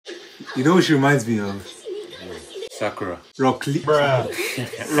You know what she reminds me of? Sakura. Rock Lee.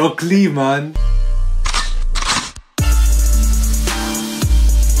 Rock Lee, man.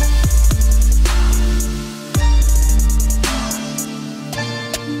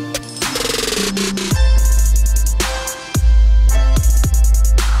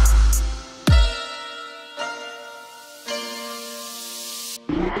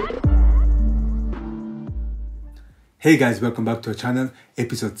 Hey guys, welcome back to our channel.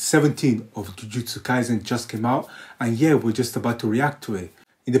 Episode 17 of Jujutsu Kaisen just came out, and yeah, we're just about to react to it.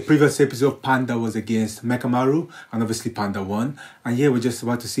 In the previous episode, Panda was against Mekamaru, and obviously Panda won. And yeah, we're just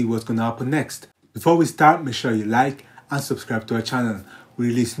about to see what's going to happen next. Before we start, make sure you like and subscribe to our channel. We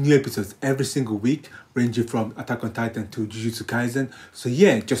release new episodes every single week, ranging from Attack on Titan to Jujutsu Kaisen. So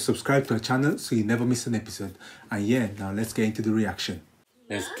yeah, just subscribe to our channel so you never miss an episode. And yeah, now let's get into the reaction.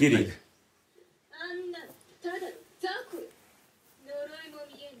 Let's get it.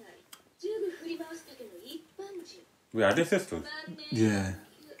 Wait, are they sisters? Yeah.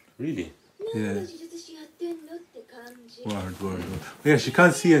 Really? Yeah. Word. Yeah, she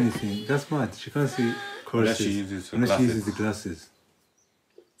can't see anything. That's mad. She can't see Unless courses. she uses her Unless she uses the glasses.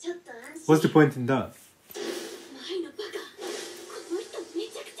 What's the point in that?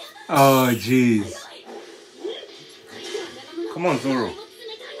 Oh, jeez. Come on, Zoro.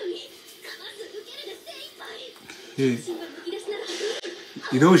 Yeah.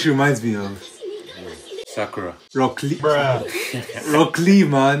 You know what she reminds me of? Sakura. Rock Lee. Rock Lee,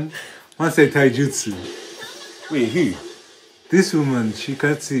 man. Man said taijutsu. Wait, who? This woman, she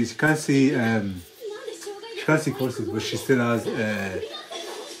can't see courses, but she still has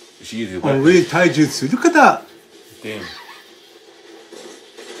She uses unreal taijutsu. Look at that. Damn.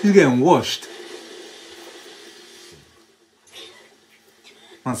 She's getting washed.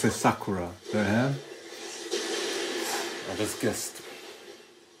 Man said Sakura. The hell? I just guessed.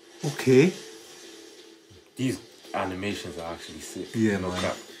 Okay. These animations are actually sick. Yeah, no man.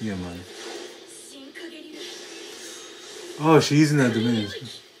 cap. Yeah, man. Oh, she's using that domain.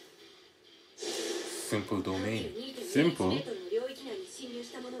 Simple domain. Simple?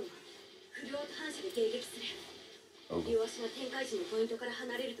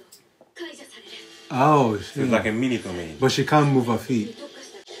 Oh, It's shit. like a mini domain. But she can't move her feet.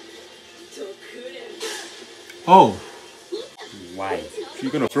 Oh. Why? You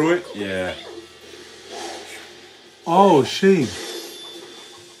gonna throw it? Yeah. Oh, shit.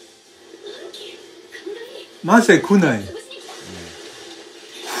 Man said kunai.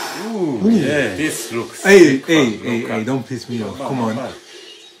 Ooh, yeah. This looks Hey, sick, hey, man. No hey, cap. hey, don't piss me off. Come on. man.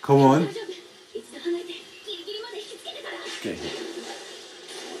 Come on. Get hit.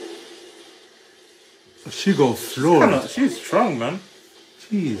 She got floored. She's strong, man.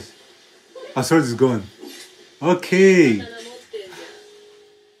 Jeez. Her sword is gone. Okay.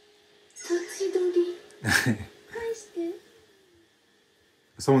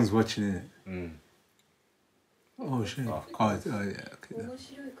 Someone's watching it. Oh shit. Oh, yeah, okay.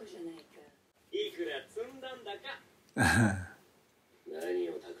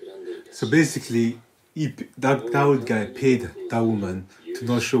 So basically, that old guy paid that woman to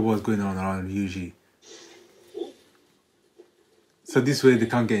not show what's going on around Yuji. So this way they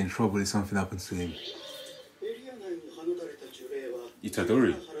can't get in trouble if something happens to him.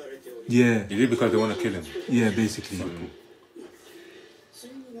 Itadori. Yeah. Is it because they want to kill him? Yeah, basically.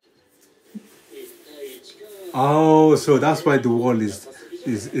 Oh, so that's why the wall is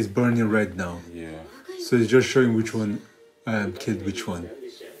burning red now. Yeah. So it's just showing which one killed which one.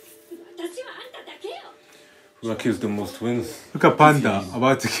 Who kills the most wins? Look at Panda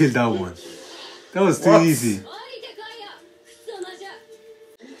about to kill that one. That was too easy.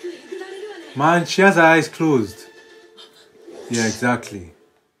 Man, she has her eyes closed. Yeah, exactly.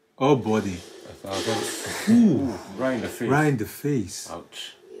 Oh, body. Ooh, right in the face. Right in the face.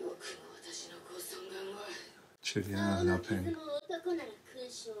 Ouch. Chill, yeah, no pain.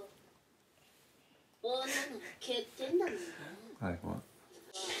 Like what?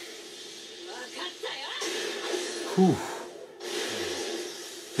 Whew.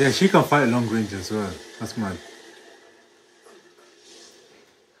 Yeah, she can fight long range as well. That's mad.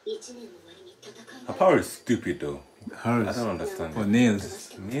 Her power is stupid though. Hers. I don't understand. Or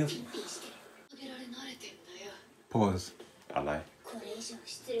nails. Nails? Pause. I lie.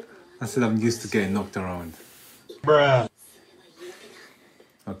 I said I'm used to getting knocked around. Bruh.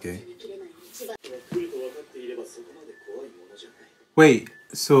 Okay. Wait,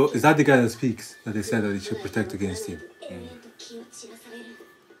 so is that the guy that speaks that they said that they should protect against him?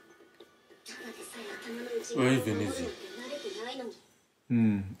 Where even is he?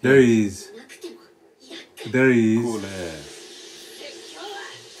 There he is. There he is. Cool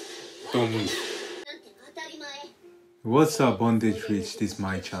Don't move. What's up, Bondage Reach? This is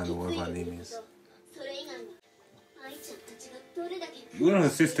my channel, whatever her name is. Wouldn't her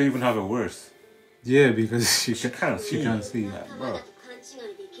sister even have it worse? Yeah, because she can't see. can't see. Yeah, bro.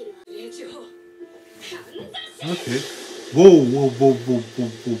 Okay. Whoa, whoa, whoa, whoa, whoa,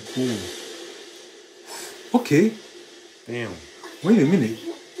 whoa, whoa. Okay. Damn. Wait a minute.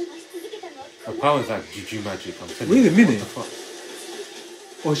 Her power's like Juju magic. I'm telling Wait you. a minute. What the fuck?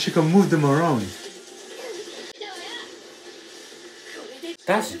 Oh, she can move them around.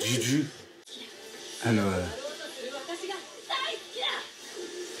 That's Juju. Hello.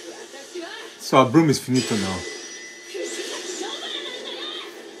 So our broom is finito now.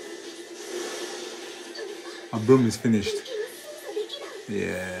 Our broom is finished.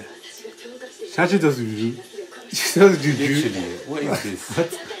 Yeah. Shachi does Juju. She does Juju. Literally, what is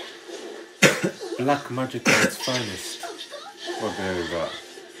this? Black magic at its finest. What the hell is that?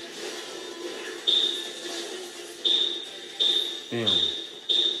 Damn.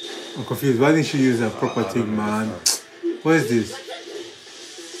 I'm confused. Why didn't she use a proper thing, man? What is this?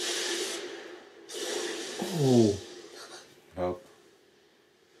 Oh. Help.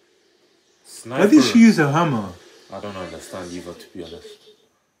 Sniper. Why did she use a hammer? I don't understand either, to be honest.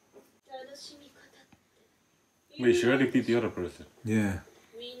 Wait, she already beat the other person. Yeah.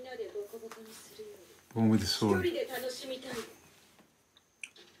 One with the sword.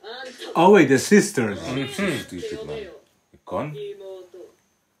 Oh wait, they're sisters. Stupid man. Gone?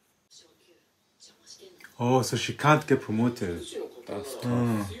 Oh, so she can't get promoted. That's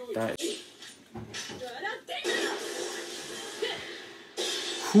tough. That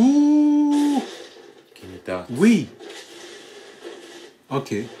Whoo! give me that. We.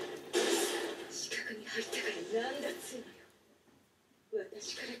 Okay.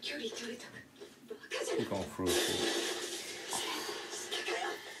 We're going through it.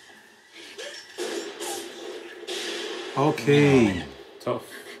 Okay. Tough.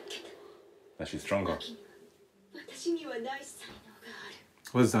 That she's stronger.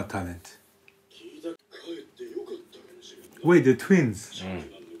 What's that talent? Wait, the twins.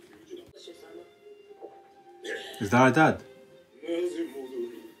 Is that her dad?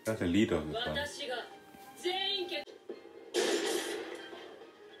 That's the leader of the clan.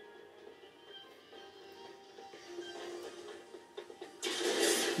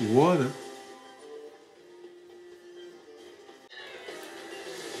 What?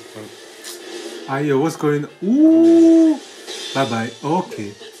 Yeah, what's going on? Ooh! Bye bye.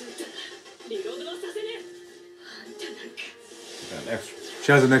 Okay. An extra.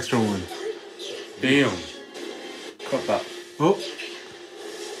 She has an extra one. Damn. Cut that. Oh,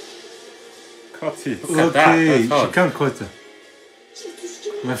 Cut it. Look at that. okay. That's She hard. can't cut her.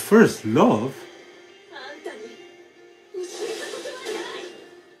 My first love?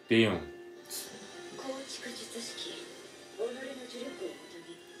 Damn.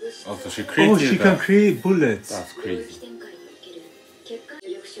 Oh, so she created Oh, she that. can create bullets. That's crazy.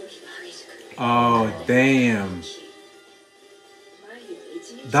 Oh, damn.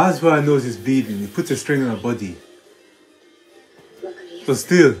 That's why I know he's bleeding. He puts a strain on her body. But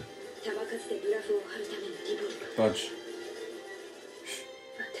still. Dodge.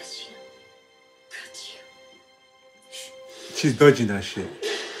 She's dodging that shit.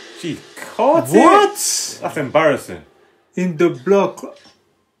 She caught it. What? That's embarrassing. In the block.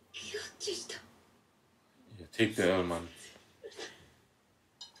 Yeah, take the L, man.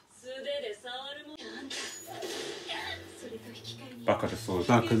 Back of the sword.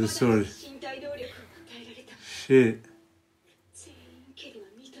 Back of the sword. Shit.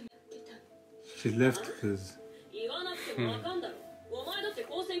 She left because...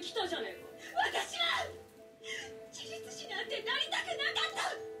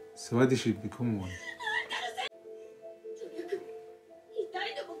 So why did she become one?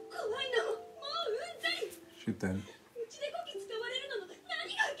 Shoot then.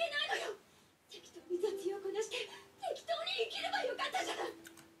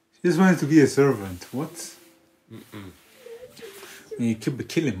 She just wanted to be a servant. What? And you keep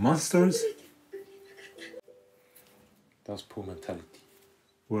killing monsters? That's poor mentality.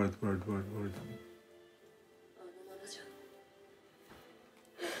 Word, word, word, word.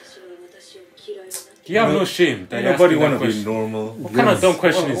 Do you have no shame? That Nobody want want to be normal. What kind of dumb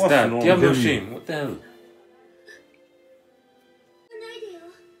question is What's that? Do you have no normal? shame? What the hell?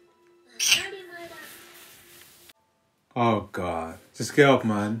 Oh god. Just get up,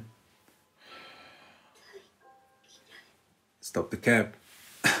 man. Stop the cab.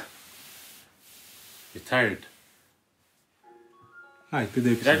 You're tired. Hi, good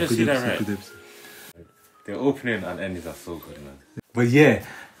episode. Did I just good see that episode, right? good episode. The opening and endings are so good, man. But yeah,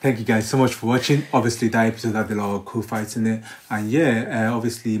 Thank you guys so much for watching. Obviously, that episode had a lot of cool fights in it. And yeah,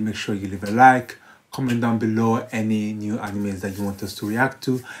 obviously, make sure you leave a like, comment down below any new animes that you want us to react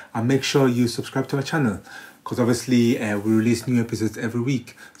to, and make sure you subscribe to our channel, because obviously we release new episodes every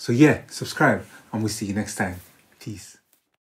week. So yeah, subscribe, and we'll see you next time. Peace.